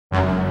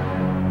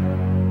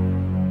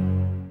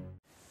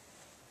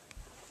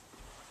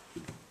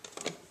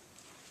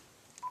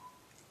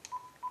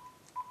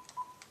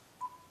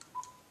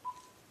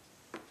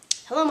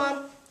Hello,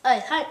 Mom.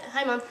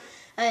 Hi, Mom.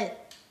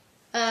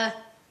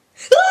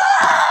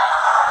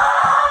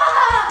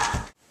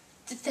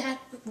 That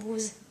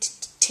was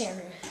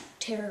terrorist.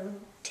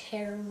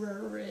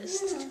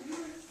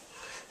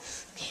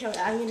 Okay,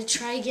 I'm gonna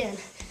try again.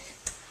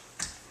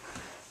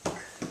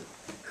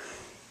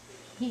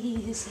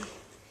 Easy,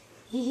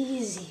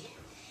 easy.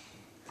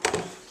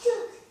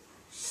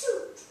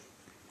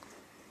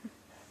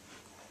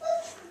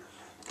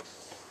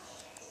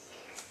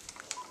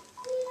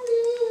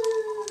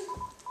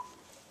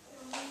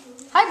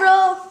 Hi,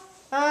 bro.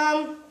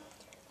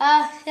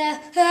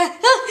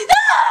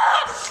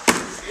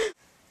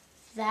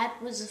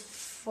 That was a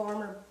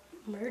former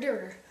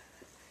murderer.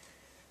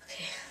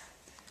 Okay.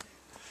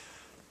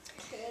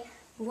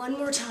 One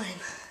more time.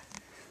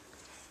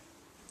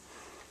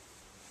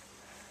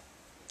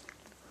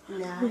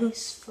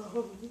 Nice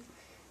phone.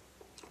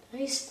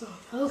 Nice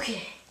phone.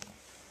 Okay.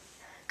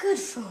 Good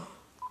phone.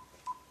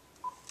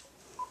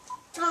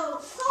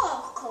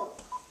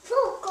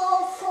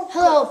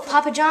 Hello,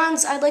 Papa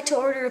John's. I'd like to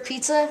order a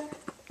pizza.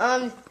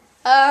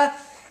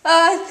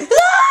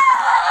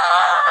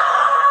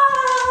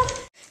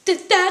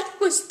 That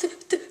was the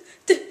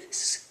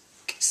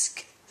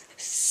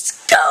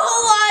school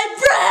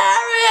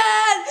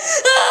librarian.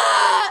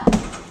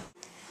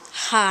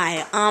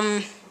 Hi,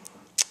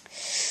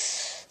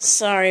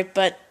 sorry,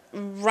 but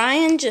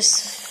Ryan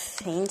just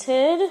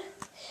fainted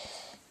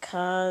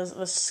because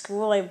the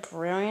school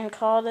librarian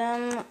called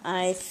him.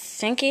 I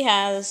think he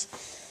has,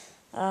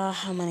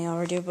 how many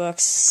overdue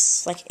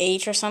books? Like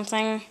 8 or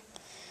something.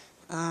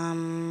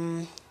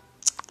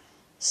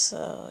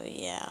 So,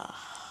 yeah.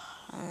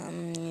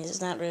 He's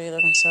not really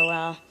looking so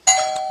well.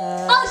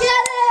 I'll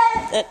get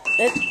it!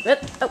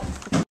 Oh.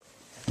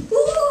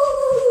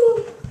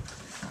 Woo!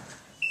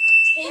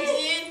 Hey,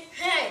 dude.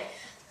 Hey.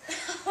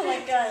 Oh, my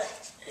God.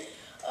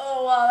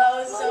 Oh, wow, that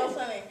was so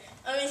funny.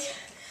 I mean,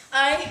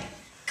 I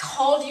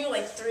called you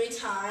like 3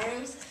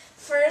 times.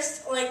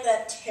 First, like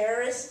that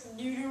terrorist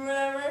dude or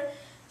whatever,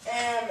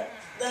 and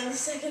then the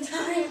second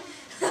time,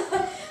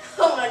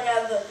 oh my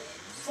God, the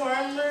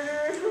farm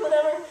murderer or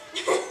whatever,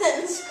 and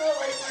then school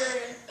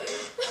librarian.